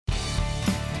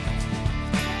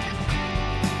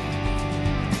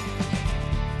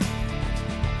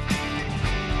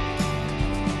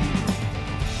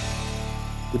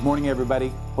Good morning, everybody.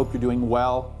 Hope you're doing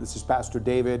well. This is Pastor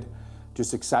David.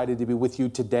 Just excited to be with you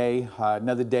today.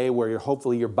 Another day where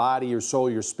hopefully your body, your soul,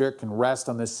 your spirit can rest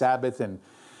on this Sabbath, and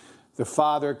the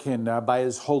Father can, by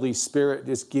His Holy Spirit,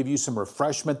 just give you some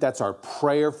refreshment. That's our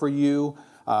prayer for you.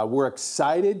 We're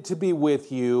excited to be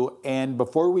with you. And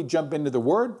before we jump into the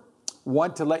Word,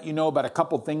 want to let you know about a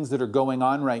couple things that are going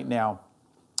on right now.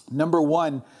 Number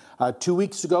one, 2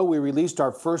 weeks ago, we released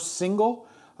our first single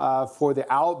for the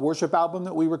worship album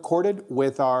that we recorded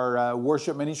with our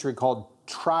worship ministry called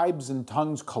Tribes and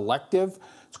Tongues Collective.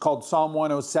 It's called Psalm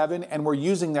 107, and we're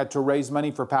using that to raise money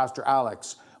for Pastor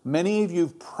Alex. Many of you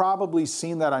have probably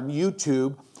seen that on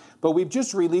YouTube, but we've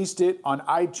just released it on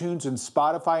iTunes and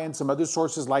Spotify and some other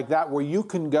sources like that where you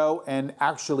can go and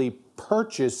actually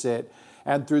purchase it,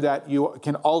 and through that you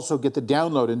can also get the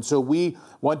download. And so we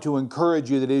want to encourage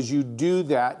you that as you do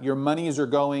that, your monies are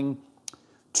going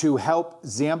to help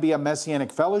Zambia Messianic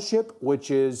Fellowship,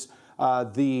 which is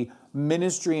the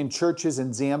ministry and churches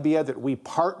in Zambia that we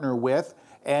partner with.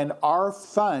 And our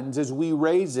funds, as we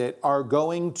raise it, are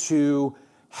going to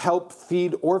help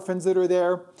feed orphans that are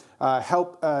there,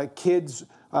 help kids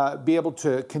be able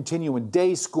to continue in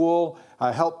day school,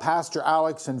 help Pastor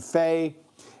Alex and Faye.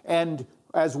 And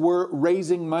as we're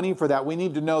raising money for that, we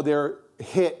need to know they're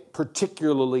hit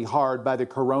particularly hard by the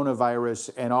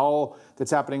coronavirus and all that's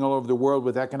happening all over the world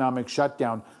with economic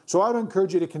shutdown. So I would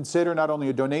encourage you to consider not only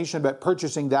a donation, but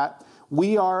purchasing that.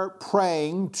 We are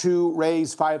praying to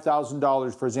raise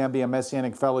 $5,000 for Zambia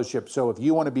Messianic Fellowship. So if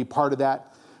you want to be part of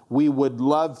that, we would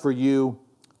love for you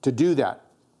to do that.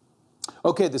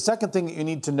 Okay, the second thing that you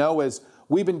need to know is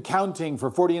we've been counting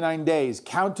for 49 days,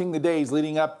 counting the days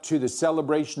leading up to the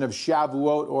celebration of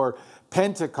Shavuot or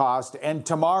Pentecost, and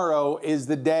tomorrow is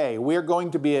the day. We're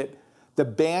going to be at the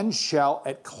band shell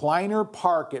at Kleiner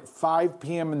Park at 5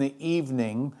 p.m. in the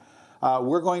evening.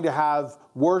 We're going to have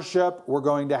worship, we're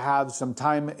going to have some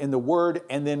time in the Word,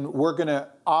 and then we're going to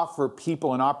offer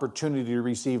people an opportunity to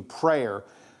receive prayer.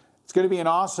 It's going to be an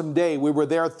awesome day. We were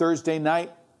there Thursday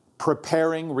night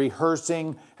preparing,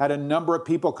 rehearsing, had a number of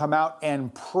people come out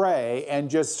and pray and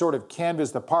just sort of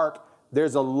canvass the park.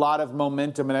 There's a lot of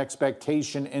momentum and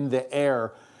expectation in the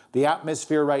air. The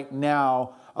atmosphere right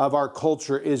now of our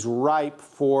culture is ripe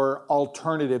for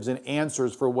alternatives and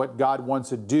answers for what God wants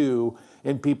to do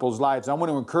in people's lives. I want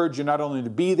to encourage you not only to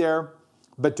be there,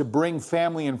 but to bring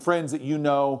family and friends that you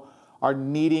know are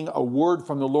needing a word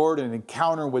from the Lord and an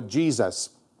encounter with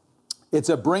Jesus. It's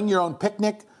a bring your own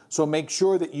picnic. So make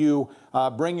sure that you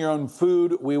bring your own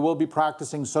food. We will be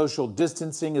practicing social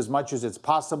distancing as much as it's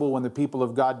possible when the people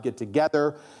of God get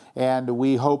together. And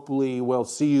we hopefully will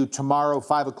see you tomorrow,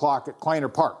 5 o'clock at Kleiner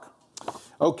Park.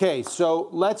 Okay, so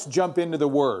let's jump into the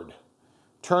Word.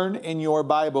 Turn in your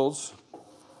Bibles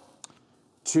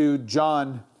to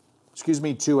Genesis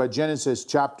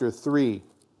chapter 3.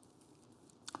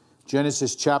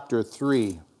 Genesis chapter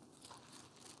 3.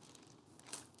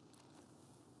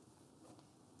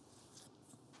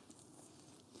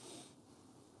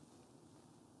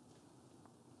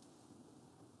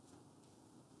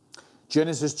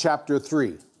 Genesis chapter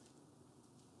 3.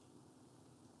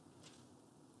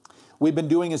 We've been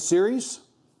doing a series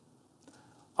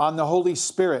on the Holy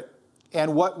Spirit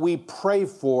and what we pray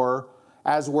for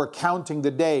as we're counting the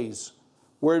days,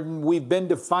 where we've been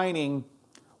defining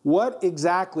what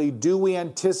exactly do we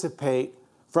anticipate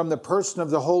from the person of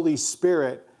the Holy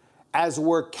Spirit as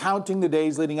we're counting the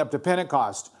days leading up to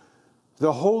Pentecost.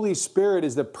 The Holy Spirit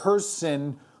is the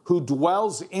person who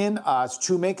dwells in us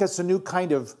to make us a new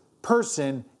kind of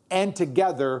person and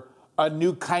together a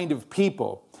new kind of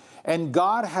people. And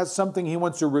God has something He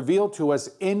wants to reveal to us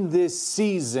in this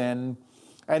season,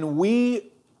 and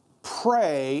we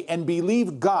pray and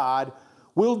believe God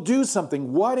will do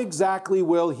something. What exactly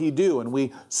will He do? And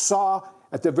we saw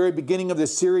at the very beginning of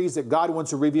this series that God wants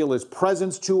to reveal His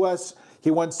presence to us. He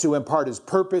wants to impart His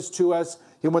purpose to us.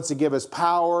 He wants to give us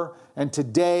power. And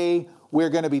today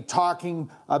we're going to be talking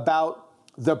about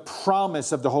the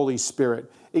promise of the Holy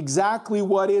Spirit. Exactly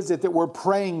what is it that we're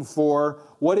praying for?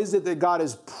 What is it that God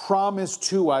has promised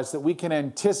to us that we can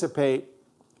anticipate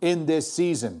in this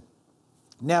season?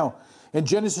 Now, in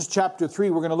Genesis chapter 3,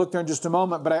 we're going to look there in just a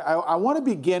moment, but I want to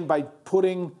begin by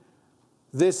putting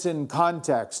this in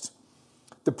context.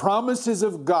 The promises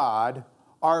of God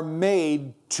are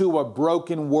made to a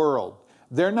broken world.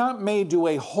 They're not made to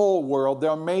a whole world.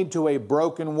 They're made to a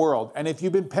broken world. And if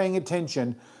you've been paying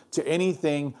attention to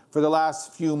anything for the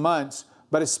last few months,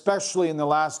 but especially in the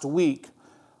last week,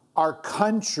 our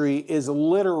country is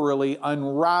literally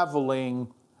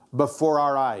unraveling before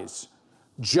our eyes.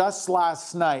 Just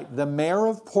last night, the mayor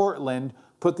of Portland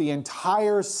put the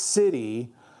entire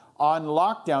city on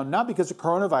lockdown, not because of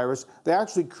coronavirus. They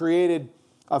actually created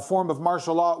a form of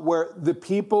martial law where the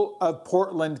people of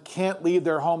Portland can't leave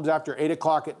their homes after 8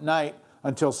 o'clock at night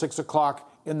until 6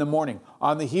 o'clock in the morning.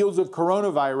 On the heels of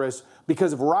coronavirus,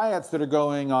 because of riots that are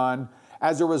going on,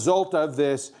 as a result of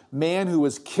this man who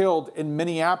was killed in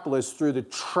Minneapolis through the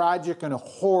tragic and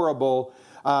horrible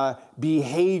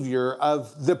behavior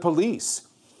of the police.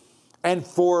 And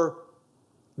for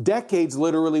decades,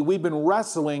 literally, we've been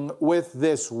wrestling with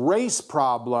this race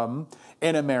problem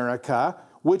in America,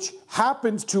 which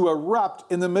happens to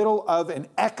erupt in the middle of an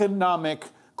economic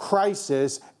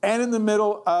crisis and in the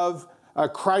middle of a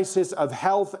crisis of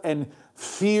health and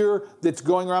fear that's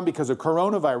going around because of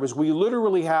coronavirus. We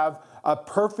literally have a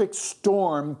perfect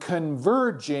storm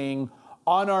converging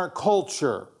on our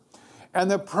culture. And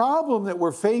the problem that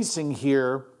we're facing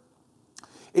here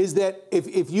is that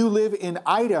if you live in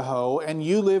Idaho and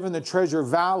you live in the Treasure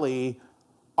Valley,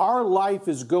 our life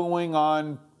is going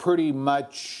on pretty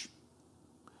much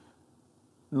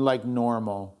like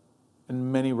normal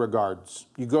in many regards.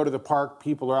 You go to the park,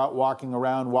 people are out walking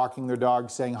around, walking their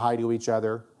dogs, saying hi to each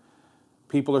other.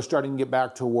 People are starting to get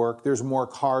back to work. There's more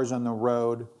cars on the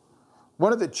road.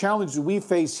 One of the challenges we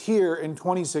face here in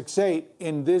 26-8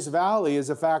 in this valley is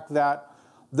the fact that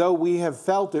though we have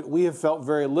felt it, we have felt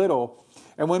very little.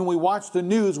 And when we watch the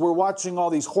news, we're watching all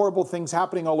these horrible things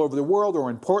happening all over the world or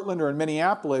in Portland or in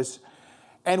Minneapolis,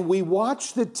 and we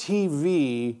watch the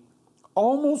TV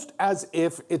almost as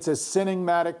if it's a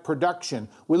cinematic production.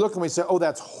 We look and we say, oh,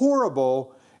 that's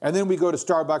horrible. And then we go to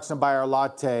Starbucks and buy our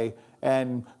latte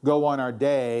and go on our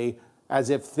day as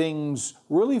if things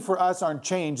really for us aren't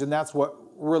changed. And that's what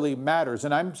really matters.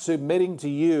 And I'm submitting to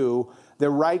you that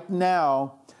right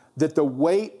now, that the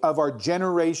weight of our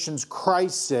generation's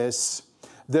crisis,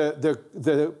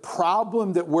 the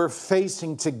problem that we're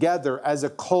facing together as a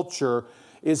culture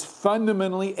is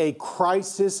fundamentally a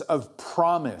crisis of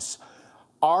promise.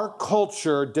 Our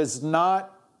culture does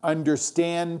not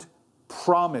understand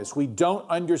promise. We don't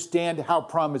understand how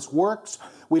promise works.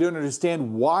 We don't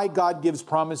understand why God gives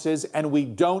promises, and we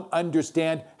don't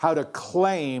understand how to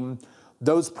claim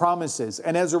those promises.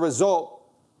 And as a result,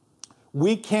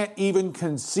 we can't even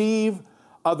conceive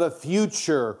of a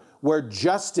future where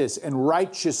justice and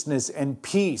righteousness and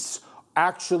peace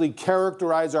actually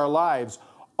characterize our lives.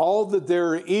 All that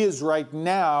there is right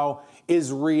now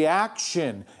is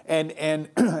reaction and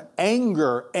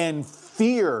anger and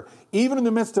fear. Even in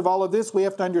the midst of all of this, we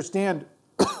have to understand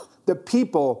the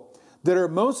people that are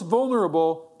most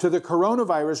vulnerable to the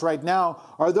coronavirus right now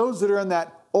are those that are in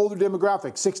that older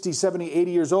demographic, 60, 70,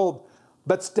 80 years old.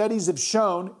 But studies have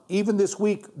shown, even this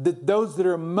week, that those that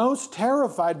are most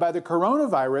terrified by the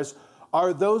coronavirus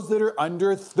are those that are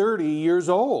under 30 years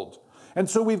old. And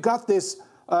so we've got this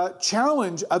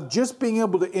challenge of just being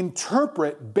able to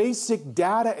interpret basic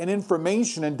data and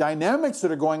information and dynamics that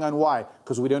are going on. Why?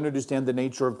 Because we don't understand the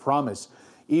nature of promise.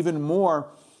 Even more,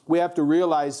 we have to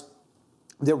realize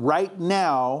that right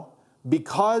now,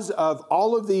 because of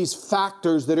all of these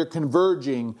factors that are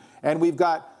converging, and we've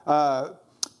got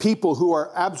people who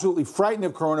are absolutely frightened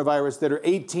of coronavirus that are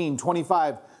 18,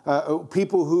 25,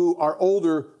 people who are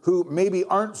older who maybe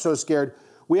aren't so scared,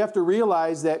 we have to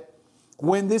realize that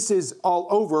when this is all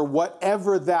over,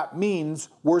 whatever that means,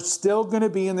 we're still going to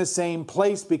be in the same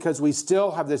place because we still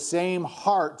have the same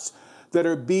hearts that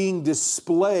are being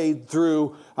displayed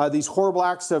through these horrible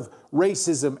acts of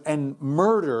racism and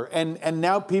murder. And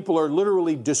now people are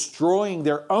literally destroying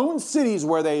their own cities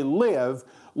where they live,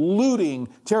 looting,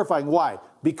 terrifying. Why?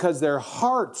 Because their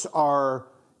hearts are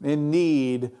in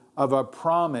need of a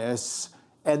promise,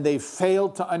 and they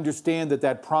failed to understand that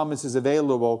that promise is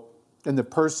available in the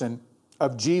person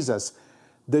of Jesus.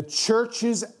 The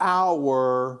church's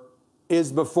hour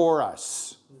is before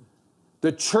us.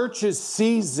 The church's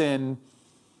season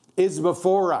is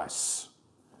before us.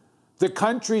 The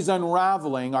country's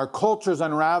unraveling, our culture's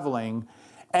unraveling,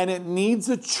 and it needs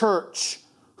a church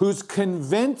who's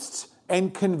convinced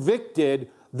and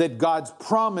convicted that God's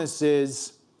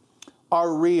promises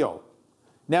are real.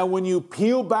 Now, when you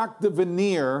peel back the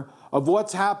veneer of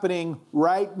what's happening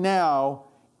right now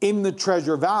in the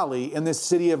Treasure Valley, in the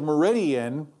city of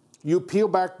Meridian, you peel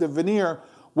back the veneer,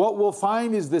 what we'll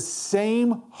find is the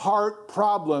same heart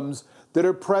problems that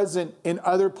are present in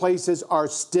other places are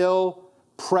still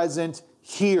present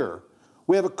here.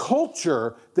 We have a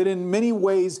culture that in many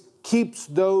ways keeps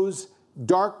those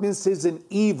darknesses and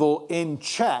evil in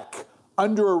check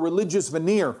under a religious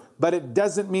veneer, but it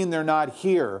doesn't mean they're not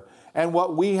here. And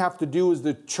what we have to do as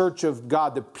the church of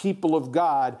God, the people of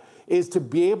God, is to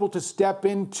be able to step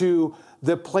into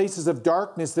the places of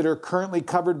darkness that are currently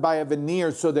covered by a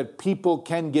veneer so that people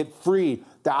can get free.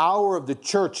 the hour of the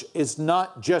church is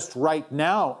not just right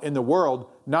now in the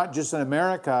world, not just in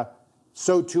America,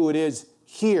 so too it is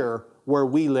here where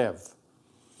we live.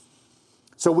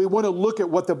 So we want to look at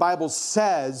what the Bible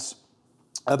says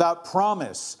about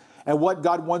promise and what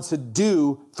God wants to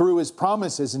do through his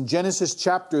promises. In Genesis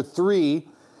chapter 3,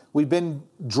 we've been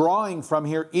drawing from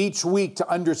here each week to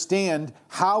understand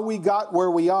how we got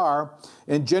where we are.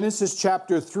 In Genesis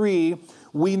chapter 3,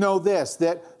 we know this,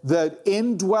 that the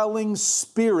indwelling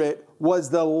spirit was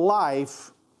the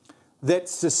life that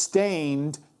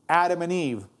sustained Adam and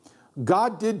Eve.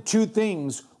 God did two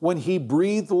things when he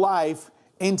breathed life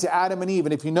into Adam and Eve.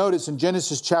 And if you notice in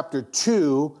Genesis chapter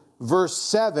 2, verse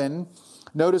 7,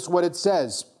 notice what it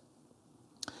says.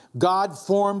 God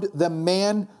formed the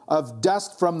man of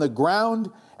dust from the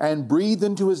ground and breathed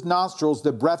into his nostrils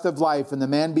the breath of life, and the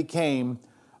man became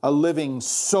a living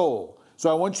soul. So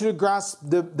I want you to grasp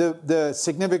the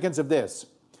significance of this.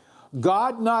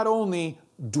 God not only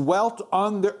dwelt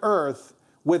on the earth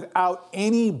without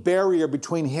any barrier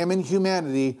between him and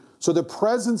humanity, so the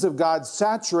presence of God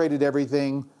saturated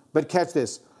everything, but catch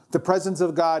this, the presence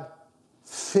of God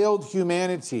filled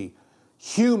humanity.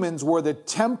 Humans were the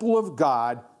temple of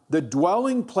God, the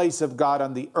dwelling place of God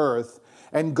on the earth,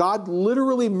 and God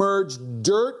literally merged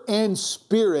dirt and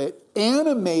spirit,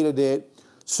 animated it,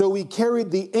 so he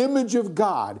carried the image of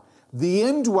God. The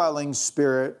indwelling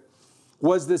spirit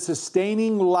was the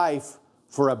sustaining life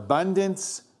for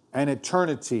abundance and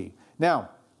eternity. Now,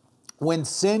 when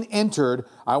sin entered,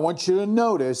 I want you to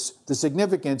notice the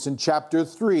significance in chapter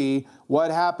 3.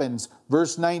 What happens?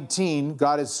 Verse 19,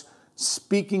 God is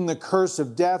speaking the curse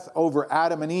of death over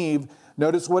Adam and Eve.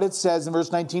 Notice what it says in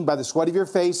verse 19, by the sweat of your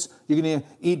face, you're going to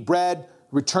eat bread,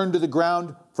 return to the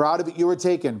ground, for out of it you were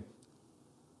taken.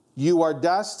 You are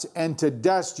dust, and to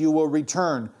dust you will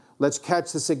return. Let's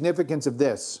catch the significance of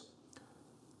this.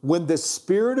 When the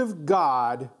Spirit of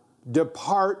God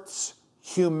departs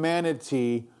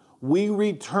humanity, we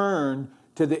return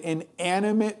to the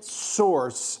inanimate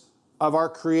source of our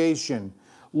creation.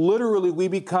 Literally, we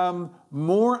become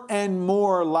more and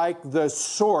more like the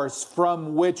source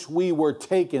from which we were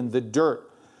taken, the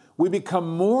dirt. We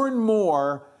become more and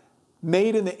more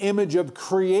made in the image of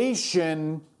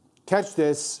creation, catch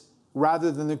this,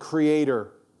 rather than the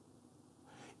Creator.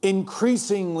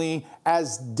 Increasingly,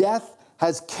 as death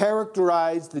has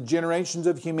characterized the generations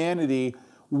of humanity,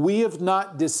 we have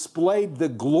not displayed the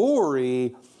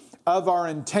glory of our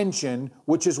intention,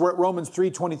 which is what Romans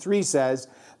 3:23 says,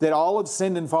 that all have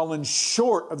sinned and fallen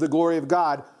short of the glory of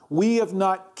God. We have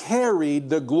not carried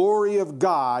the glory of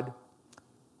God,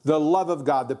 the love of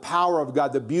God, the power of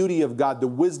God, the beauty of God, the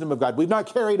wisdom of God. We've not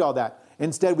carried all that.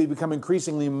 Instead, we become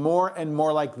increasingly more and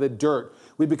more like the dirt.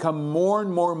 We become more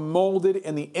and more molded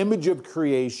in the image of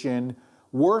creation,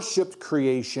 worshiped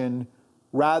creation,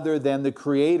 rather than the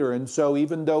Creator. And so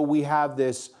even though we have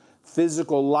this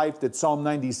physical life that Psalm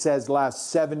 90 says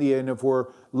lasts 70, and if we're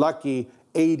lucky,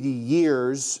 80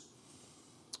 years,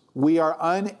 we are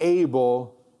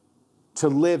unable to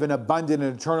live an abundant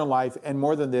and eternal life. And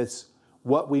more than this,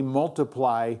 what we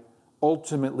multiply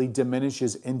ultimately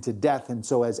diminishes into death. And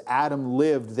so as Adam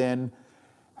lived then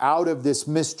out of this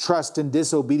mistrust and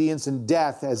disobedience and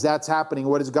death, as that's happening,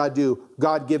 what does God do?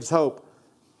 God gives hope.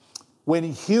 When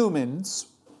humans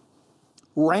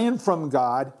ran from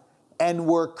God and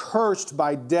were cursed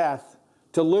by death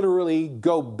to literally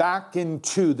go back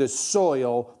into the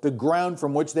soil, the ground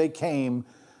from which they came,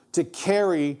 to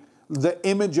carry the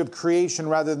image of creation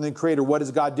rather than the Creator, what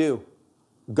does God do?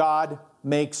 God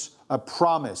makes a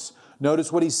promise.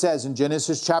 Notice what he says in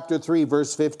Genesis chapter 3,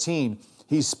 verse 15.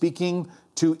 He's speaking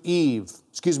to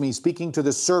speaking to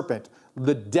the serpent,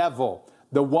 the devil,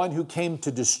 the one who came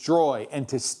to destroy and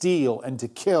to steal and to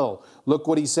kill. Look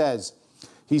what he says.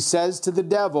 He says to the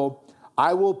devil,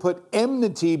 I will put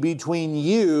enmity between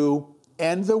you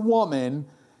and the woman,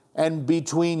 and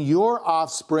between your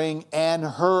offspring and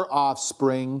her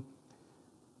offspring.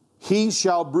 He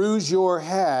shall bruise your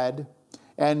head,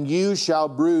 and you shall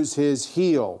bruise his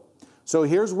heel. So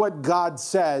here's what God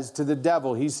says to the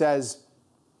devil. He says,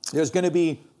 there's going to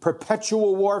be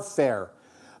perpetual warfare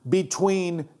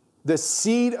between the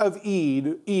seed of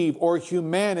Eve or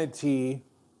humanity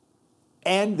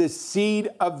and the seed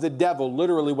of the devil,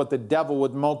 literally what the devil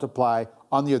would multiply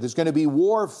on the earth. There's going to be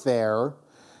warfare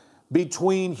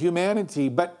between humanity.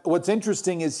 But what's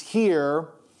interesting is here,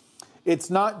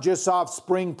 it's not just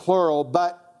offspring plural,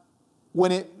 but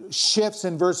when it shifts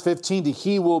in verse 15 to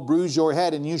he will bruise your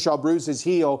head and you shall bruise his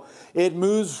heel, it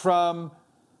moves from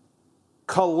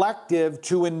collective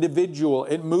to individual.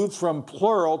 It moves from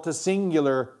plural to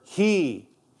singular, he.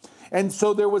 And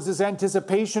so there was this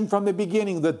anticipation from the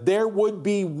beginning that there would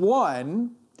be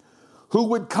one who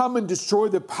would come and destroy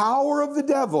the power of the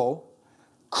devil,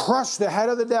 crush the head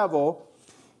of the devil,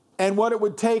 and what it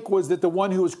would take was that the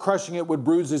one who was crushing it would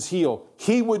bruise his heel.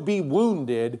 He would be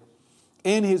wounded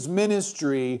in his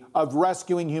ministry of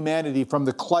rescuing humanity from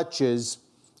the clutches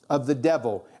of the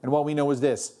devil. And what we know is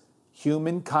this: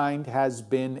 humankind has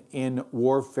been in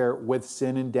warfare with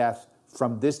sin and death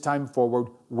from this time forward.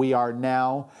 We are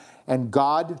now. And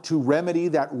God, to remedy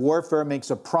that warfare,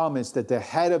 makes a promise that the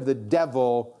head of the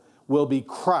devil will be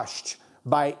crushed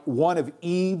by one of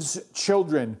Eve's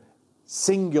children,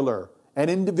 singular, an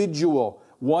individual,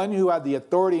 one who had the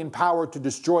authority and power to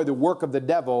destroy the work of the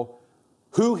devil,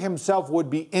 who himself would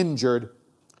be injured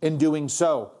in doing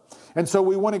so. And so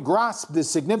we want to grasp this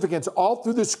significance all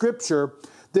through the scripture,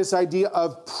 this idea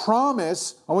of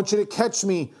promise. I want you to catch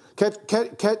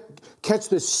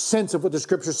the sense of what the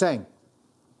scripture is saying.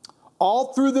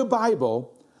 All through the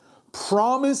Bible,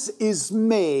 promise is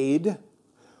made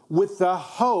with the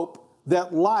hope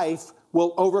that life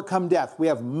will overcome death. We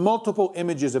have multiple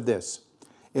images of this.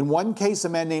 In one case, a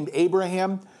man named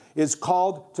Abraham is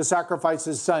called to sacrifice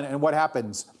his son. And what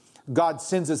happens? God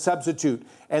sends a substitute.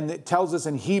 And it tells us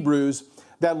in Hebrews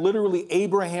that literally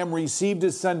Abraham received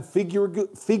his son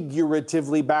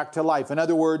figuratively back to life. In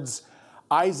other words,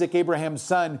 Isaac, Abraham's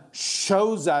son,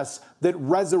 shows us that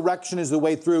resurrection is the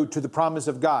way through to the promise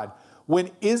of God.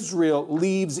 When Israel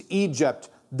leaves Egypt,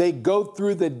 they go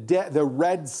through the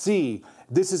Red Sea.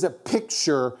 This is a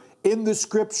picture in the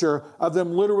scripture of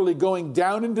them literally going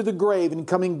down into the grave and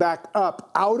coming back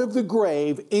up out of the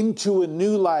grave into a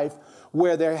new life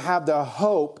where they have the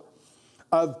hope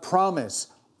of promise.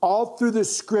 All through the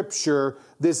scripture,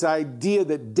 this idea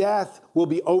that death will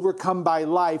be overcome by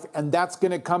life, and that's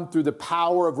going to come through the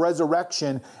power of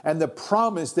resurrection and the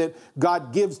promise that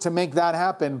God gives to make that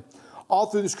happen. All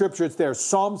through the scripture, it's there.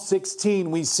 Psalm 16,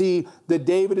 we see that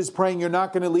David is praying, you're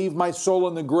not going to leave my soul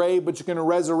in the grave, but you're going to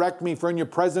resurrect me, for in your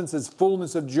presence is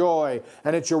fullness of joy,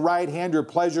 and at your right hand are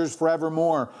pleasures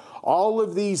forevermore. All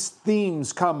of these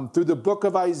themes come through the book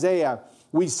of Isaiah.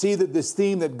 We see that this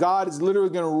theme that God is literally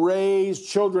going to raise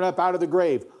children up out of the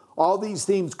grave. All these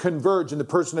themes converge in the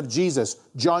person of Jesus.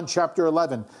 John chapter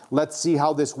 11. Let's see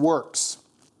how this works.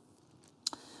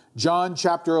 John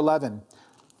chapter 11.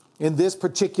 In this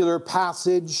particular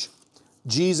passage,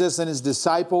 Jesus and his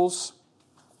disciples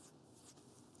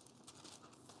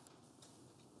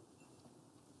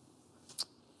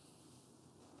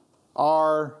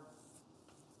are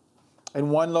in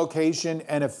one location,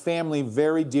 and a family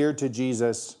very dear to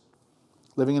Jesus,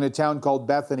 living in a town called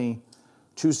Bethany.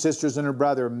 Two sisters and her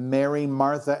brother, Mary,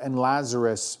 Martha, and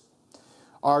Lazarus,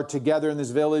 are together in this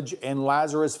village, and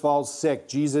Lazarus falls sick.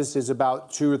 Jesus is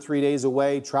about 2 or 3 days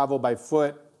away, travel by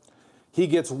foot. He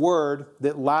gets word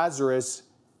that Lazarus,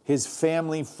 his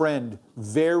family friend,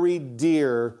 very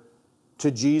dear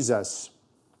to Jesus,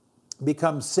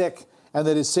 becomes sick, and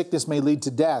that his sickness may lead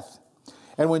to death.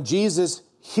 And when Jesus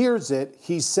hears it,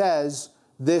 he says,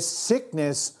 this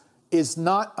sickness is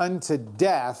not unto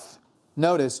death,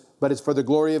 notice, but it's for the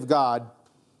glory of God,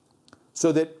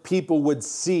 so that people would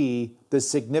see the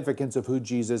significance of who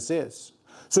Jesus is.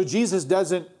 So Jesus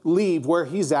doesn't leave where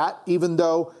he's at, even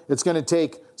though it's going to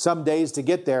take some days to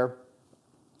get there.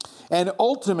 And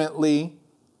ultimately,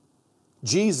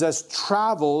 Jesus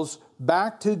travels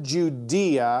back to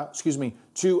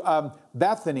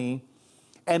Bethany.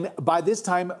 And by this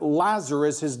time,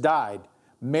 Lazarus has died.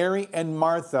 Mary and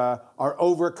Martha are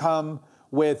overcome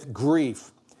with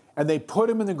grief. And they put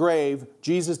him in the grave.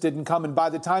 Jesus didn't come. And by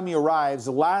the time he arrives,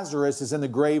 Lazarus is in the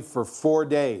grave for 4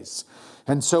 days.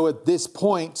 And so at this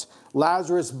point,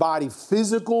 Lazarus' body,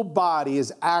 physical body,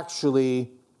 is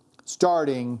actually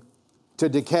starting to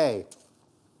decay.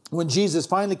 When Jesus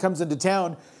finally comes into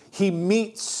town, he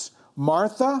meets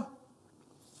Martha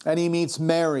and he meets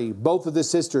Mary, both of the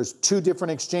sisters, 2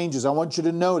 different exchanges. I want you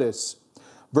to notice.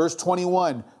 Verse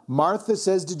 21, Martha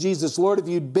says to Jesus, Lord, if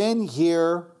you'd been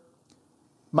here,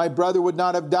 my brother would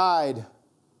not have died.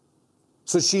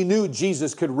 So she knew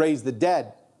Jesus could raise the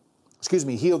dead.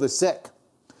 Heal the sick.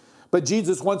 But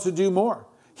Jesus wants to do more.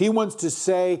 He wants to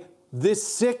say, this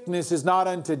sickness is not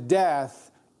unto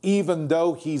death, even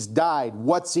though he's died.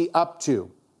 What's he up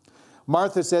to?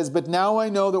 Martha says, but now I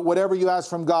know that whatever you ask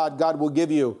from God, God will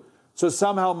give you. So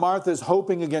somehow Martha's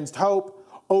hoping against hope,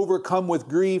 overcome with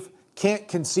grief, can't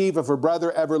conceive of her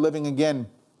brother ever living again.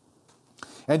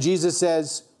 And Jesus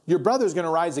says, your brother's going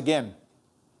to rise again.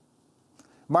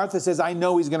 Martha says, I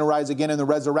know he's going to rise again in the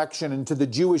resurrection. And to the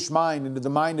Jewish mind and to the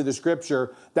mind of the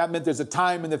scripture, that meant there's a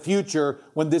time in the future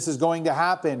when this is going to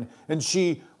happen. And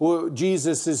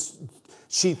Jesus is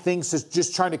she thinks is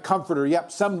just trying to comfort her.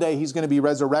 Yep, someday he's going to be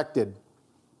resurrected.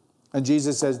 And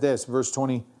Jesus says this, verse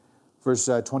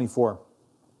 24.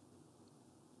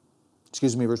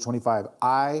 Excuse me, verse 25.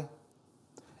 I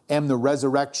am the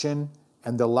resurrection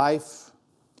and the life.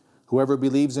 Whoever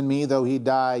believes in me, though he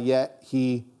die, yet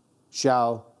he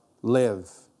shall live.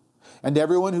 And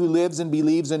everyone who lives and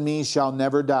believes in me shall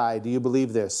never die. Do you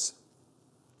believe this?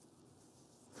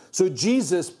 So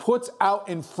Jesus puts out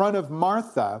in front of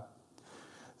Martha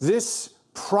this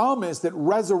promise that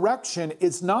resurrection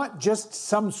is not just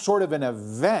some sort of an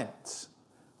event,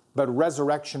 but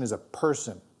resurrection is a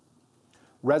person.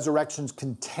 Resurrection's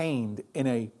contained in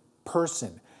a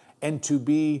person. And to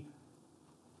be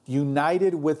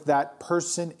united with that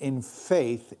person in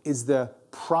faith is the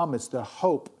promise, the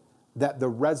hope that the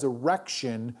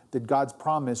resurrection that God's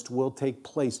promised will take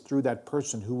place through that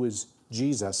person who is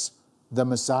Jesus, the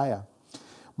Messiah.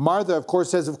 Martha, of course,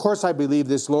 says, of course I believe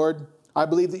this, Lord. I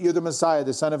believe that you're the Messiah,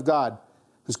 the Son of God,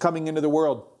 who's coming into the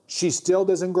world. She still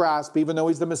doesn't grasp, even though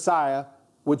he's the Messiah,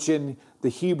 which in the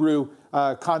Hebrew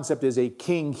concept is a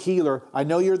king healer. I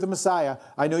know you're the Messiah.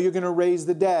 I know you're going to raise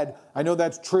the dead. I know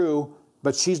that's true,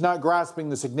 but she's not grasping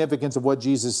the significance of what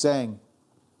Jesus is saying.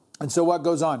 And so what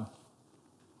goes on?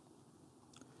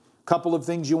 A couple of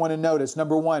things you want to notice.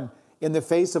 Number one, in the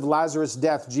face of Lazarus'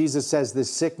 death, Jesus says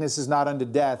this sickness is not unto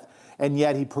death, and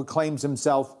yet he proclaims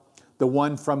himself the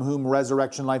one from whom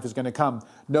resurrection life is going to come.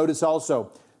 Notice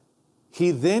also,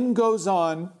 he then goes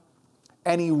on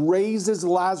and he raises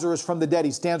Lazarus from the dead.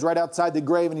 He stands right outside the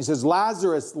grave and he says,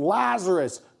 Lazarus,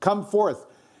 Lazarus, come forth.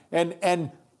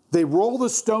 And they roll the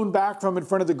stone back from in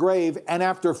front of the grave, and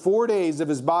after 4 days of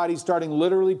his body starting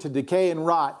literally to decay and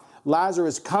rot,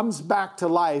 Lazarus comes back to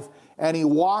life and he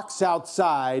walks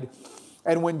outside.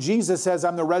 And when Jesus says,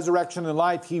 I'm the resurrection and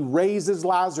life, he raises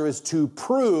Lazarus to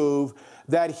prove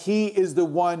that he is the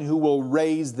one who will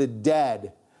raise the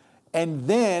dead. And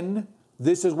then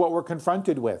this is what we're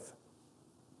confronted with.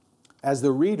 As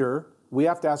the reader, we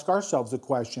have to ask ourselves the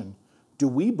question, do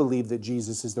we believe that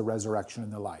Jesus is the resurrection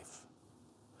and the life?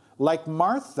 Like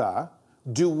Martha,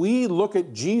 do we look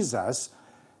at Jesus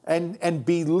and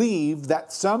believe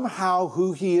that somehow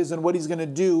who he is and what he's going to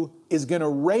do is going to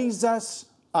raise us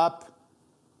up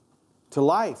to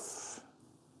life?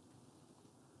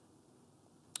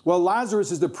 Well,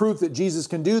 Lazarus is the proof that Jesus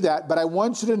can do that, but I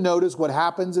want you to notice what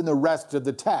happens in the rest of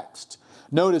the text.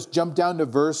 Notice, jump down to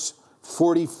verse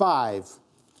 45.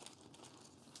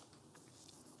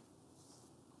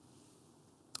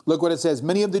 Look what it says.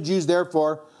 Many of the Jews,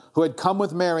 therefore, who had come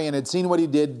with Mary and had seen what he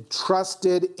did,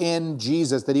 trusted in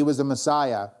Jesus, that he was the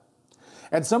Messiah.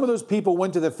 And some of those people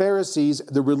went to the Pharisees,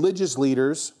 the religious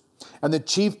leaders, and the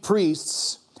chief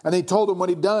priests, and they told them what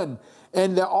he'd done.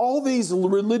 And all these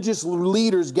religious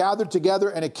leaders gathered together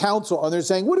in a council, and they're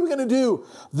saying, what are we going to do?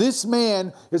 This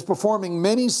man is performing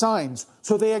many signs.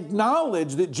 So they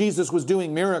acknowledged that Jesus was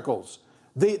doing miracles.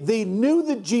 They knew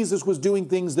that Jesus was doing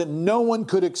things that no one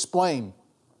could explain.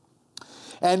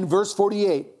 And verse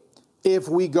 48, if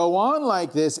we go on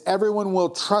like this, everyone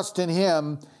will trust in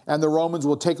him, and the Romans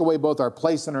will take away both our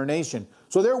place and our nation.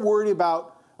 So they're worried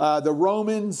about the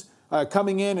Romans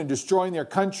coming in and destroying their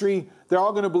country. They're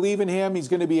all going to believe in him. He's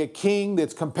going to be a king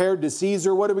that's compared to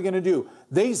Caesar. What are we going to do?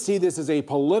 They see this as a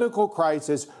political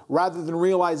crisis rather than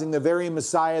realizing the very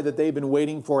Messiah that they've been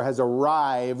waiting for has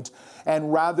arrived.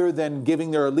 And rather than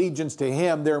giving their allegiance to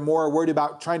him, they're more worried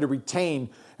about trying to retain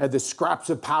the scraps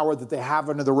of power that they have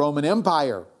under the Roman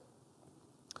Empire.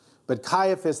 But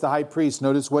Caiaphas, the high priest,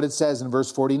 notice what it says in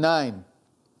verse 49.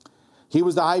 He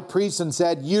was the high priest and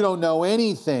said, you don't know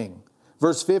anything.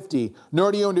 Verse 50,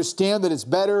 nor do you understand that it's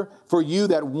better for you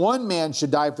that one man should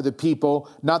die for the people,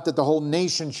 not that the whole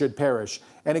nation should perish.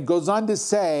 And it goes on to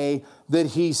say that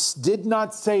he did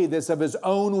not say this of his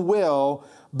own will,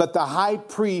 but the high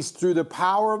priest, through the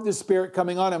power of the Spirit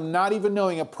coming on him, not even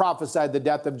knowing it, prophesied the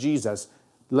death of Jesus.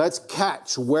 Let's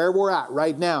catch where we're at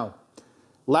right now.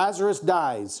 Lazarus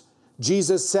dies.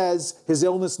 Jesus says his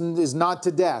illness is not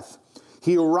to death.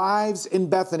 He arrives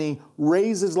in Bethany,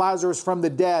 raises Lazarus from the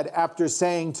dead after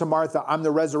saying to Martha, I'm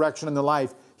the resurrection and the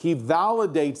life. He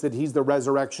validates that he's the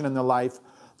resurrection and the life.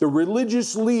 The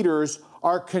religious leaders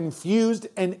are confused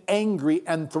and angry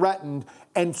and threatened,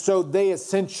 and so they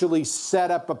essentially set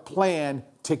up a plan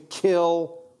to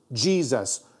kill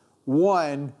Jesus,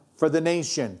 one for the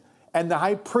nation. And the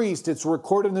high priest, it's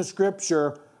recorded in the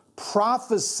scripture,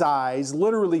 prophesies,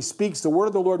 literally speaks the word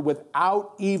of the Lord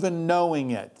without even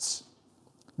knowing it.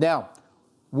 Now,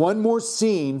 one more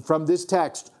scene from this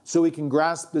text so we can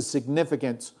grasp the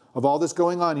significance of all this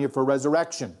going on here for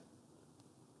resurrection.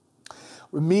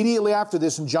 Immediately after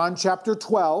this, in John chapter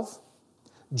 12,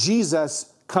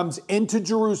 Jesus comes into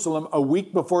Jerusalem a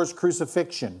week before his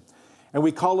crucifixion. And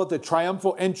we call it the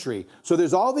triumphal entry. So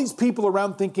there's all these people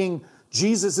around thinking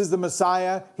Jesus is the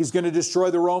Messiah. He's going to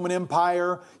destroy the Roman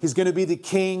Empire. He's going to be the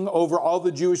king over all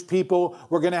the Jewish people.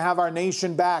 We're going to have our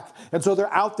nation back. And so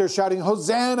they're out there shouting,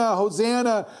 Hosanna,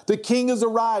 Hosanna, the king has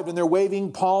arrived. And they're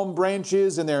waving palm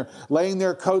branches and they're laying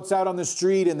their coats out on the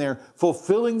street and they're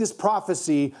fulfilling this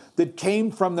prophecy that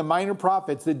came from the minor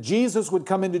prophets that Jesus would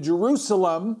come into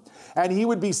Jerusalem and he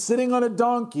would be sitting on a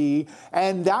donkey.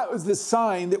 And that was the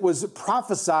sign that was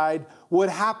prophesied would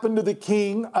happen to the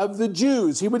king of the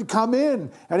Jews. He would come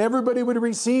in and everybody would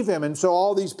receive him. And so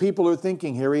all these people are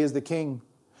thinking, here he is the king.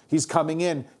 He's coming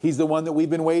in. He's the one that we've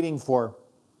been waiting for.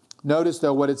 Notice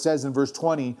though what it says in verse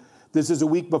 20. This is a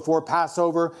week before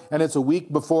Passover and it's a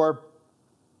week before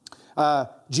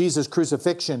Jesus'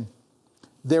 crucifixion.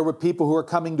 There were people who are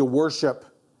coming to worship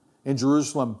in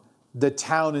Jerusalem. The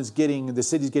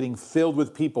city's getting filled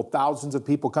with people, thousands of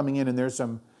people coming in, and there's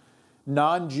some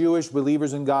non-Jewish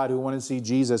believers in God who want to see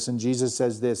Jesus. And Jesus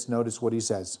says this, notice what he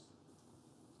says.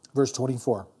 Verse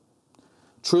 24.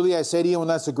 Truly I say to you,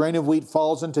 unless a grain of wheat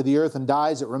falls into the earth and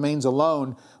dies, it remains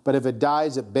alone. But if it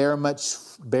dies, it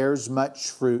bears much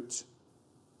fruit.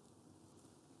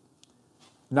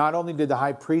 Not only did the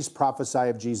high priest prophesy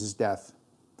of Jesus' death,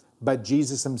 but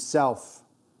Jesus himself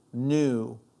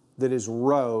knew that his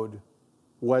road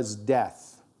was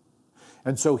death.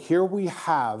 And so here we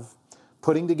have,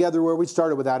 putting together where we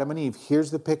started with Adam and Eve,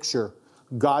 here's the picture.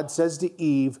 God says to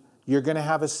Eve, you're going to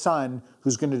have a son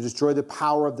who's going to destroy the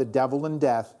power of the devil and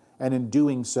death. And in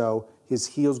doing so, his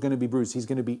heel's going to be bruised. He's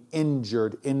going to be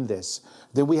injured in this.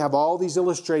 Then we have all these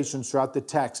illustrations throughout the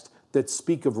text that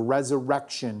speak of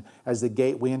resurrection as the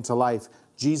gateway into life.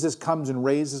 Jesus comes and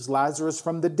raises Lazarus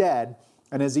from the dead.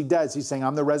 And as he does, he's saying,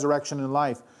 I'm the resurrection and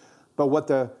life. But what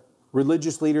the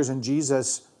religious leaders and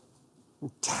Jesus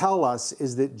tell us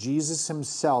is that Jesus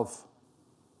himself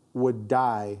would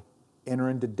die, enter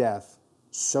into death,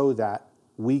 so that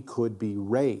we could be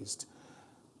raised.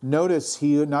 Notice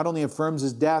he not only affirms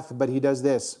his death, but he does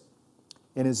this.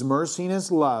 In his mercy and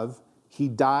his love, he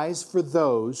dies for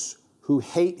those who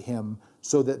hate him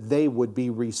so that they would be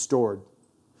restored.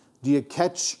 Do you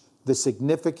catch the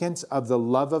significance of the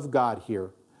love of God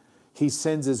here? He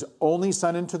sends his only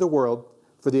son into the world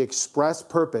for the express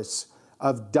purpose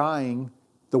of dying.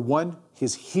 The one,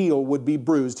 his heel would be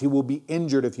bruised. He will be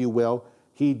injured, if you will.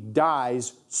 He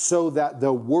dies so that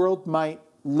the world might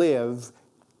live.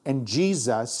 And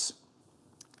Jesus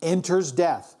enters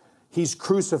death. He's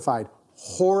crucified.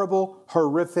 Horrible,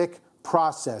 horrific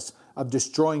process of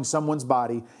destroying someone's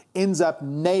body. Ends up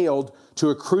nailed to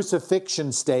a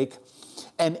crucifixion stake.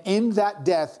 And in that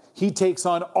death, he takes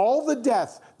on all the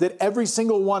death that every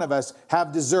single one of us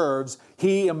have deserves.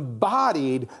 He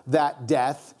embodied that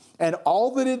death and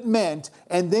all that it meant.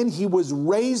 And then he was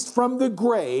raised from the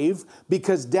grave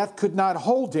because death could not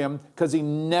hold him because he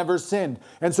never sinned.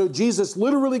 And so Jesus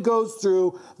literally goes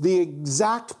through the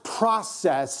exact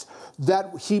process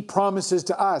that he promises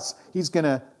to us. He's going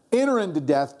to enter into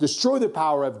death, destroy the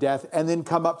power of death, and then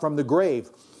come up from the grave.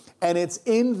 And it's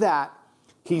in that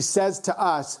he says to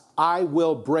us, I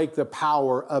will break the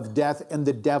power of death and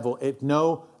the devil. It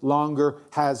no longer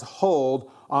has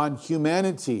hold on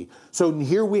humanity. So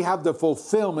here we have the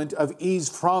fulfillment of Eve's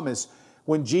promise.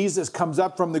 When Jesus comes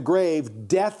up from the grave,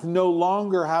 death no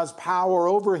longer has power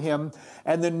over him.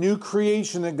 And the new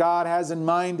creation that God has in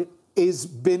mind is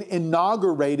been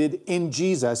inaugurated in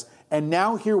Jesus. And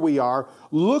now here we are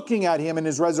looking at him in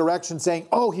his resurrection saying,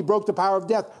 oh, he broke the power of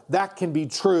death. That can be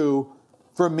true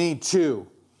for me too.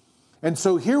 And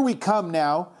so here we come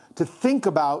now to think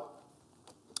about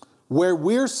where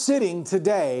we're sitting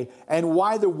today and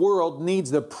why the world needs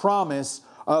the promise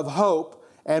of hope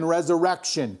and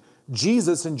resurrection.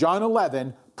 Jesus in John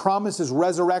 11 promises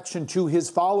resurrection to his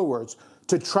followers.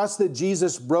 To trust that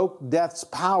Jesus broke death's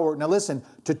power. Now listen,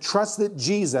 to trust that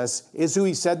Jesus is who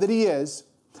he said that he is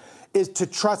to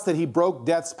trust that he broke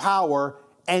death's power,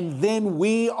 and then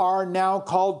we are now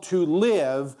called to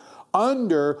live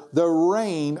under the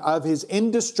reign of his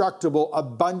indestructible,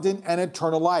 abundant, and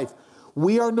eternal life.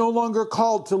 We are no longer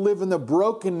called to live in the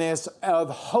brokenness of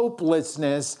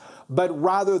hopelessness, but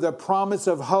rather the promise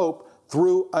of hope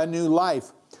through a new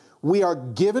life. We are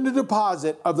given a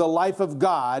deposit of the life of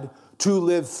God to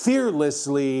live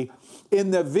fearlessly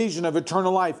in the vision of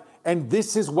eternal life. And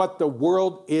this is what the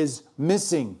world is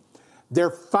missing. They're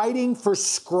fighting for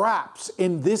scraps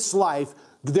in this life.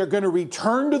 They're going to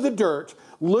return to the dirt,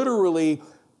 literally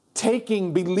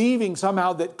believing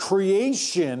somehow that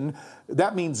creation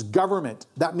That means government.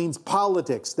 That means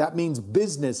politics. That means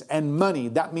business and money.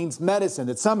 That means medicine.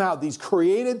 That somehow these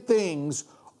created things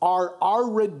are our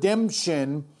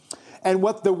redemption. And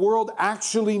what the world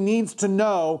actually needs to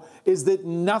know is that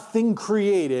nothing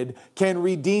created can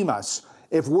redeem us.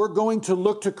 If we're going to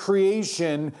look to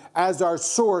creation as our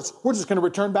source, we're just going to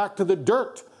return back to the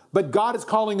dirt. But God is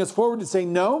calling us forward to say,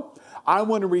 no, I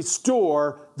want to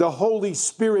restore the Holy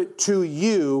Spirit to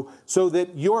you so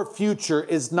that your future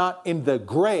is not in the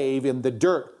grave, in the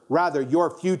dirt. Rather,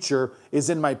 your future is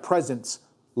in my presence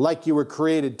like you were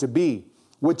created to be,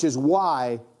 which is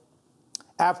why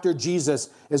after Jesus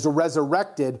is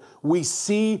resurrected, we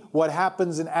see what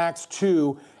happens in Acts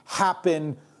 2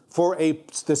 happen for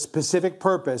the specific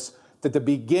purpose that the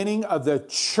beginning of the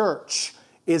church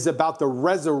is about the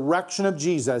resurrection of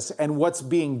Jesus and what's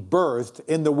being birthed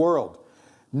in the world.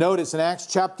 Notice in Acts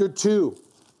chapter 2,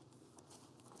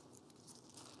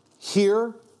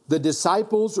 here the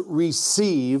disciples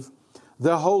receive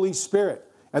the Holy Spirit.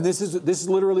 And this is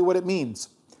literally what it means.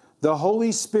 The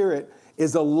Holy Spirit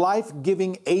is a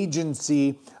life-giving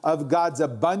agency of God's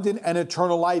abundant and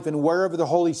eternal life. And wherever the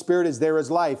Holy Spirit is, there is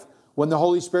life. When the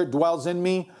Holy Spirit dwells in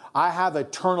me, I have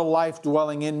eternal life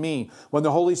dwelling in me. When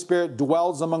the Holy Spirit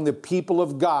dwells among the people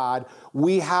of God,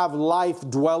 we have life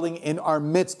dwelling in our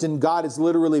midst. And God is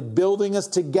literally building us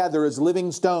together as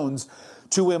living stones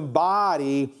to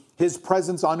embody His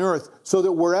presence on earth so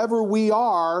that wherever we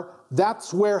are,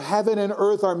 that's where heaven and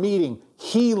earth are meeting.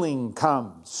 Healing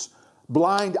comes.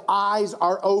 Blind eyes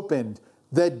are opened.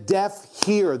 The deaf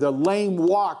hear. The lame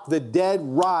walk. The dead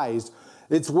rise.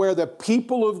 It's where the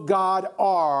people of God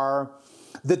are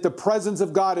that the presence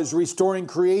of God is restoring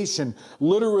creation,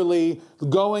 literally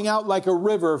going out like a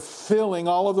river, filling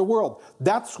all of the world.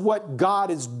 That's what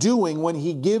God is doing when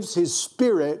He gives His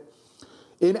Spirit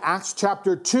in Acts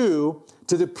chapter 2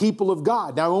 to the people of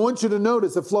God. Now, I want you to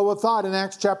notice the flow of thought in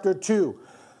Acts chapter 2.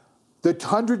 The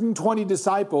 120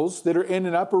 disciples that are in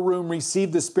an upper room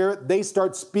receive the Spirit. They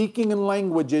start speaking in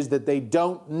languages that they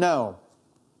don't know.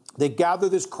 They gather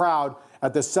this crowd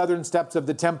at the southern steps of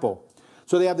the temple.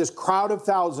 So they have this crowd of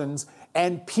thousands,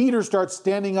 and Peter starts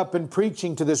standing up and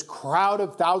preaching to this crowd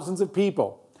of thousands of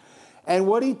people. And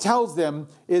what he tells them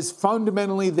is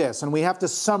fundamentally this, and we have to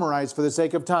summarize for the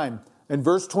sake of time. In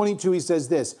verse 22, he says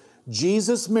this: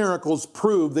 Jesus' miracles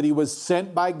prove that He was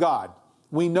sent by God.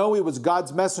 We know He was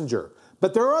God's messenger.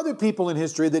 But there are other people in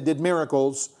history that did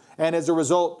miracles, and as a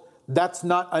result, that's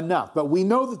not enough. But we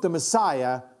know that the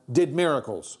Messiah did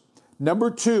miracles.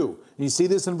 Number two, you see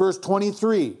this in verse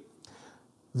 23.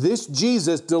 This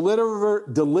Jesus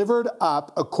delivered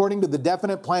up according to the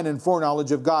definite plan and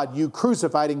foreknowledge of God, you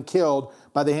crucified and killed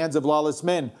by the hands of lawless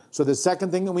men. So the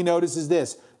second thing that we notice is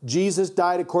this: Jesus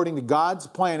died according to God's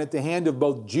plan at the hand of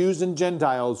both Jews and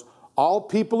Gentiles. All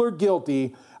people are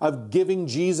guilty of giving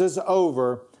Jesus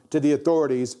over to the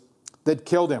authorities that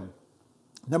killed Him.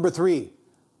 Number three,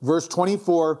 verse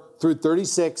 24 through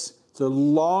 36. It's a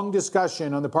long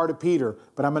discussion on the part of Peter,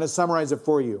 but I'm going to summarize it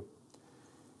for you.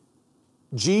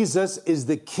 Jesus is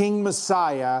the King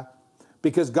Messiah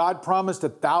because God promised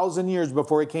 1,000 years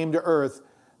before He came to earth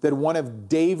that one of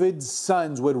David's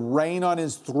sons would reign on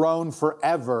His throne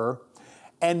forever.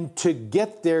 And to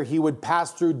get there, He would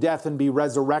pass through death and be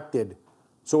resurrected.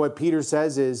 So what Peter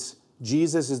says is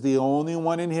Jesus is the only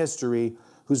one in history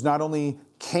who's not only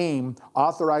came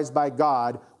authorized by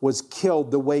God, was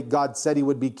killed the way God said He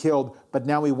would be killed, but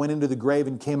now He went into the grave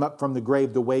and came up from the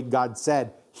grave the way God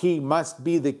said. He must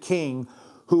be the King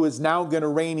who is now going to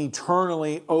reign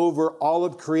eternally over all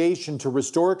of creation to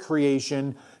restore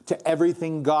creation to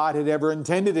everything God had ever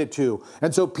intended it to.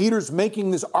 And so Peter's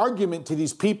making this argument to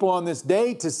these people on this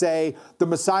day to say the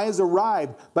Messiah's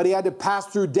arrived, but He had to pass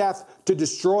through death to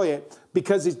destroy it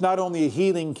because He's not only a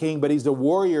healing king, but He's a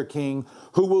warrior king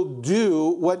who will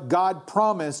do what God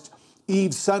promised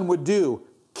Eve's son would do: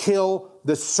 kill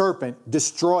the serpent,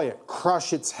 destroy it,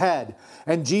 crush its head.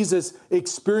 And Jesus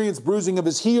experienced bruising of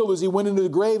His heel as He went into the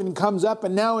grave and comes up,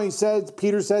 and now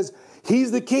Peter says,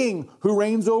 He's the King who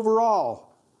reigns over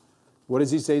all. What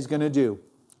does He say He's going to do?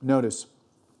 Notice,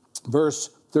 verse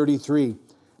 33.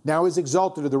 Now He's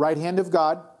exalted to the right hand of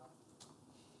God,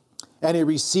 and He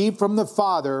received from the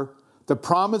Father the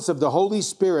promise of the Holy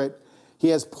Spirit. He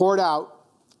has poured out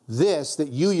this that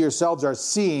you yourselves are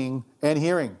seeing and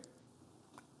hearing.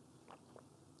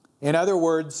 In other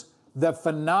words, the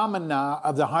phenomena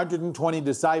of the 120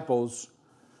 disciples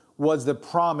was the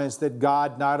promise that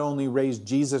God not only raised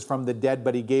Jesus from the dead,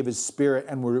 but He gave His Spirit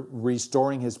and were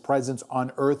restoring His presence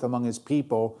on earth among His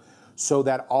people so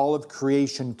that all of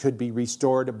creation could be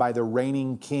restored by the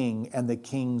reigning King and the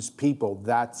King's people.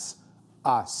 That's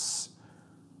us.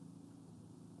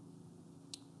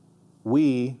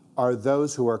 We are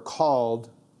those who are called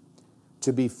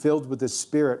to be filled with the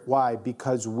Spirit. Why?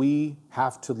 Because we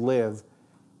have to live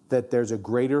that there's a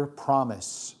greater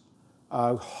promise,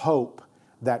 a hope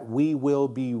that we will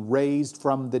be raised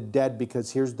from the dead.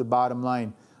 Because here's the bottom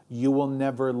line. You will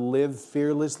never live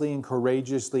fearlessly and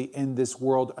courageously in this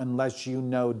world unless you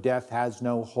know death has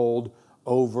no hold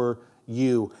over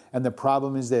you. And the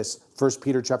problem is this, 1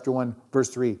 Peter chapter 1, verse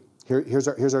 3. Here's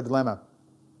our dilemma.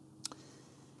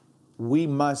 We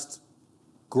must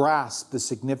grasp the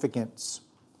significance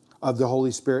of the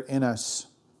Holy Spirit in us.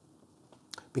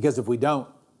 Because if we don't,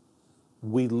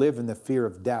 we live in the fear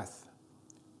of death.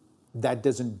 That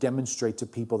doesn't demonstrate to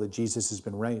people that Jesus has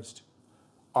been raised.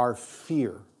 Our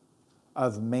fear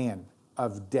of man,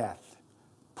 of death,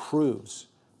 proves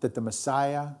that the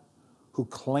Messiah who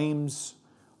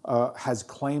has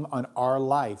claim on our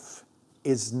life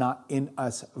is not in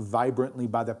us vibrantly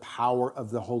by the power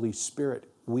of the Holy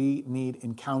Spirit. We need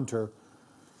encounter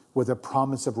with a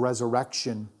promise of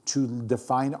resurrection to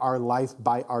define our life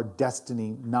by our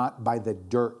destiny, not by the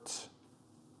dirt.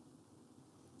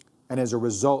 And as a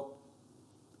result,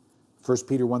 1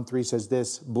 Peter 1:3 says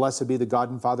this, "Blessed be the God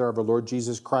and Father of our Lord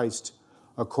Jesus Christ,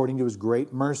 according to his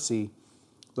great mercy."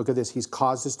 Look at this. He's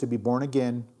caused us to be born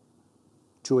again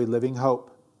to a living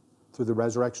hope through the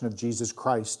resurrection of Jesus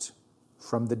Christ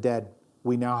from the dead.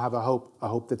 We now have a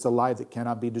hope that's alive, that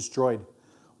cannot be destroyed.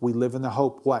 We live in the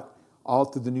hope, what? All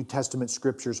through the New Testament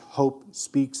scriptures, hope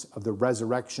speaks of the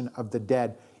resurrection of the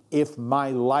dead. If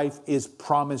my life is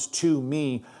promised to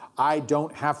me, I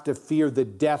don't have to fear the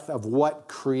death of what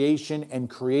creation and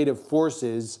creative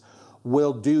forces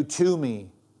will do to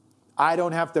me. I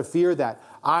don't have to fear that.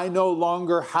 I no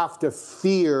longer have to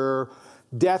fear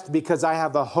death because I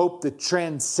have a hope that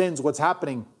transcends what's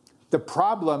happening. The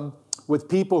problem with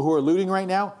people who are looting right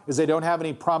now is they don't have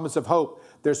any promise of hope.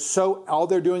 All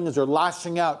they're doing is they're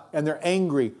lashing out and they're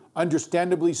angry,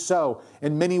 understandably so,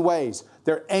 in many ways.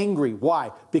 They're angry.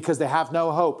 Why? Because they have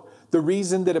no hope. The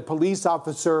reason that a police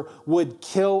officer would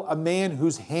kill a man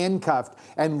who's handcuffed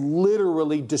and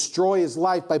literally destroy his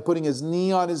life by putting his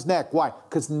knee on his neck. Why?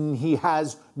 Because he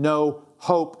has no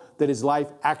hope that his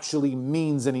life actually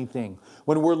means anything.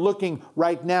 When we're looking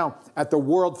right now at the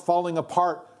world falling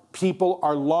apart, people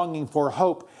are longing for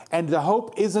hope. And the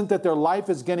hope isn't that their life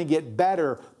is going to get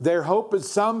better. Their hope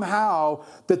is somehow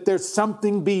that there's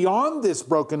something beyond this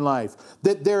broken life.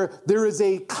 That there is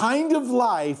a kind of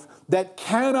life that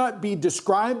cannot be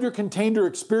described or contained or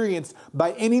experienced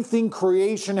by anything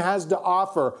creation has to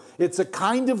offer. It's a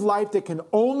kind of life that can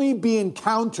only be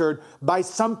encountered by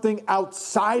something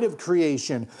outside of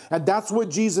creation. And that's what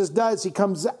Jesus does. He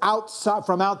comes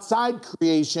from outside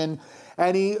creation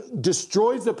and he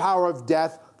destroys the power of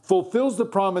death, fulfills the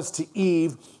promise to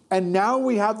Eve, and now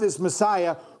we have this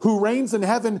Messiah who reigns in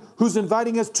heaven, who's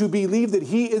inviting us to believe that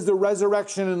he is the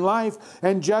resurrection and life.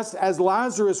 And just as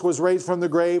Lazarus was raised from the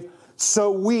grave,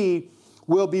 so we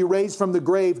will be raised from the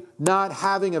grave, not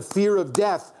having a fear of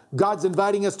death. God's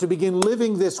inviting us to begin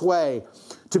living this way,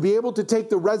 to be able to take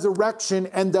the resurrection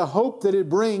and the hope that it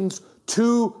brings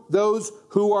to those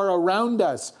who are around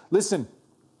us. Listen,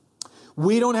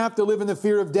 we don't have to live in the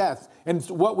fear of death. And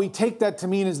what we take that to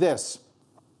mean is this.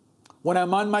 When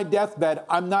I'm on my deathbed,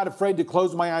 I'm not afraid to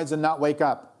close my eyes and not wake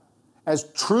up.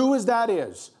 As true as that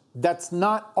is, that's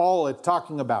not all it's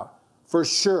talking about, for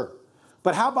sure.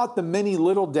 But how about the many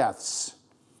little deaths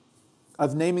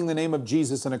of naming the name of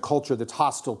Jesus in a culture that's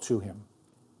hostile to him?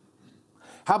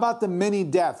 How about the many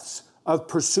deaths of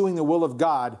pursuing the will of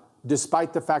God,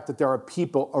 despite the fact that there are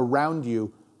people around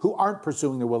you who aren't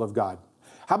pursuing the will of God?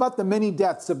 How about the many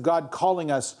deaths of God calling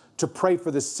us to pray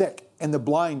for the sick and the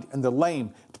blind and the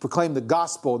lame, to proclaim the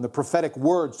gospel and the prophetic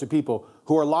words to people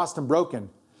who are lost and broken,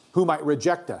 who might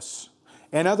reject us?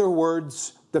 In other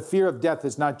words, the fear of death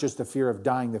is not just the fear of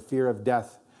dying. The fear of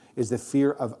death is the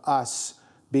fear of us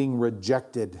being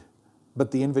rejected.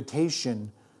 But the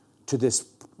invitation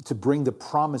to bring the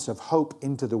promise of hope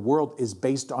into the world is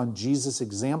based on Jesus'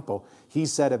 example. He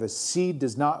said, if a seed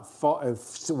does not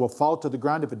will fall to the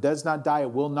ground, if it does not die,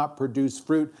 it will not produce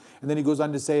fruit. And then he goes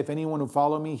on to say, if anyone will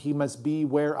follow me, he must be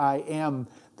where I am.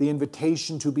 The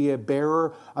invitation to be a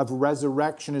bearer of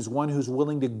resurrection is one who's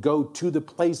willing to go to the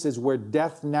places where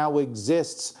death now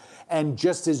exists. And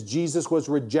just as Jesus was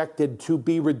rejected, to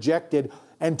be rejected,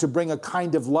 and to bring a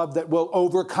kind of love that will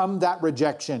overcome that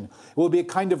rejection. It will be a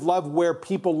kind of love where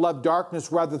people love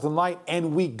darkness rather than light,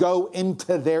 and we go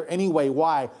into there anyway.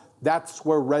 Why? That's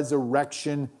where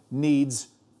resurrection needs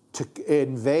to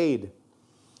invade.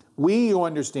 We, you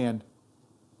understand,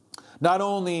 not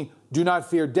only do not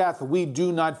fear death, we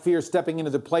do not fear stepping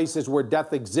into the places where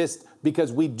death exists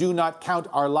because we do not count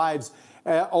our lives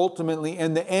ultimately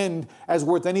in the end as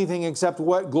worth anything except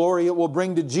what glory it will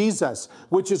bring to Jesus,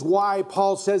 which is why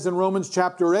Paul says in Romans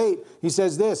chapter 8, he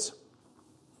says this,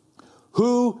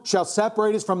 who shall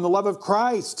separate us from the love of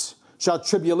Christ? Shall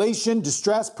tribulation,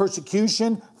 distress,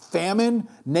 persecution, famine,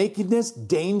 nakedness,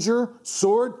 danger,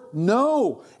 sword?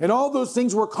 No. And all those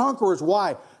things were conquerors.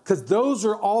 Why? Because those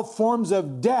are all forms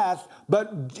of death,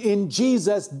 but in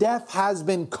Jesus, death has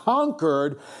been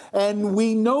conquered. And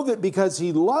we know that because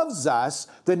he loves us,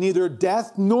 that neither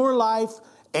death nor life,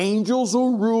 angels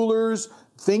or rulers,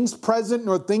 things present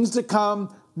nor things to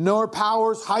come, nor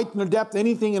powers, height nor depth,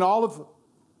 anything in all of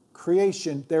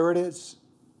creation, there it is.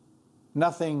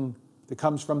 Nothing that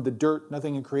comes from the dirt,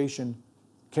 nothing in creation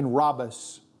can rob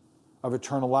us of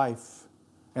eternal life.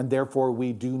 And therefore,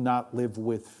 we do not live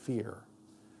with fear.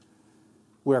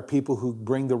 We are people who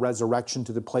bring the resurrection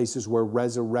to the places where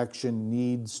resurrection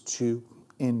needs to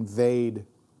invade.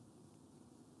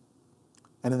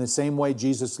 And in the same way,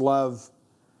 Jesus' love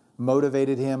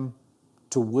motivated him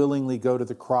to willingly go to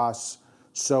the cross,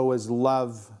 so as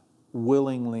love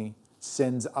willingly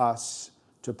sends us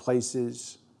to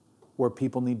places where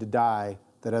people need to die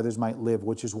that others might live,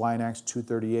 which is why in Acts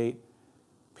 2:38,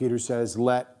 Peter says,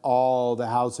 let all the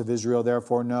house of Israel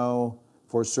therefore know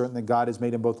for certain that God has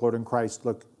made him both Lord and Christ.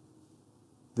 Look,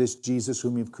 this Jesus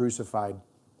whom you've crucified,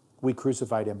 we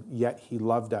crucified him, yet he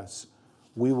loved us.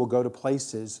 We will go to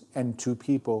places and to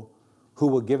people who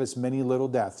will give us many little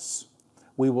deaths.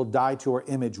 We will die to our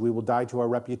image. We will die to our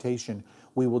reputation.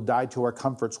 We will die to our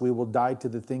comforts. We will die to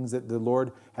the things that the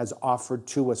Lord has offered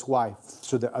to us. Why?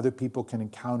 So that other people can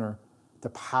encounter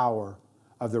the power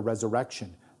of the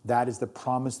resurrection. That is the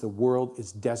promise the world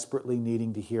is desperately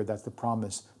needing to hear. That's the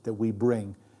promise that we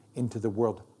bring into the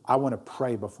world. I want to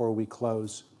pray before we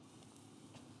close,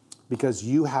 because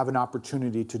you have an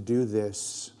opportunity to do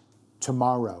this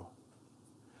tomorrow.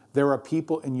 There are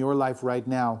people in your life right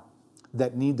now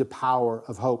that need the power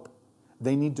of hope.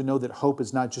 They need to know that hope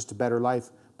is not just a better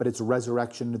life, but it's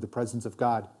resurrection into the presence of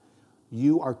God.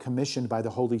 You are commissioned by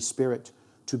the Holy Spirit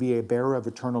to be a bearer of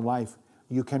eternal life.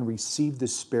 You can receive the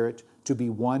Spirit to be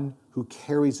one who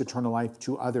carries eternal life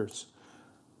to others.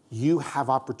 You have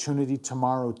opportunity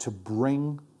tomorrow to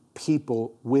bring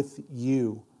people with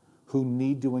you who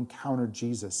need to encounter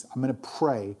Jesus. I'm going to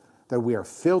pray that we are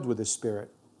filled with the Spirit,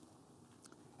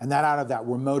 and that out of that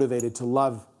we're motivated to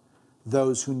love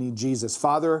those who need Jesus.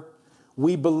 Father,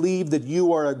 we believe that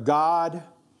you are a God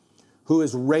who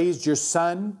has raised your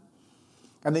Son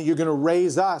and that you're going to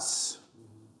raise us.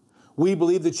 We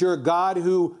believe that you're a God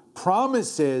who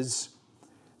promises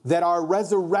that our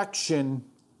resurrection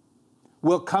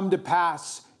will come to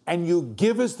pass, and you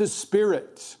give us the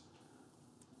Spirit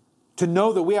to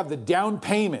know that we have the down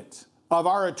payment of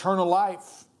our eternal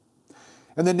life.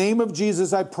 In the name of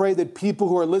Jesus, I pray that people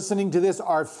who are listening to this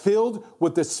are filled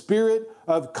with the spirit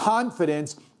of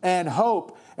confidence and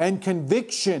hope and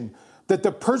conviction that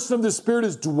the person of the Spirit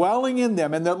is dwelling in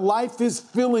them and that life is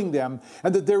filling them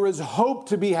and that there is hope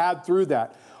to be had through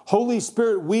that. Holy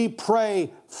Spirit, we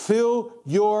pray, fill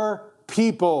your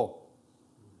people.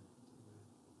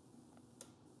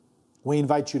 We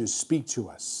invite you to speak to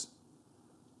us,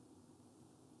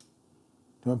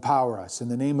 to empower us. In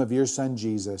the name of your Son,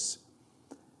 Jesus,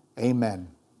 amen.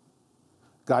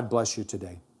 God bless you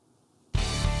today.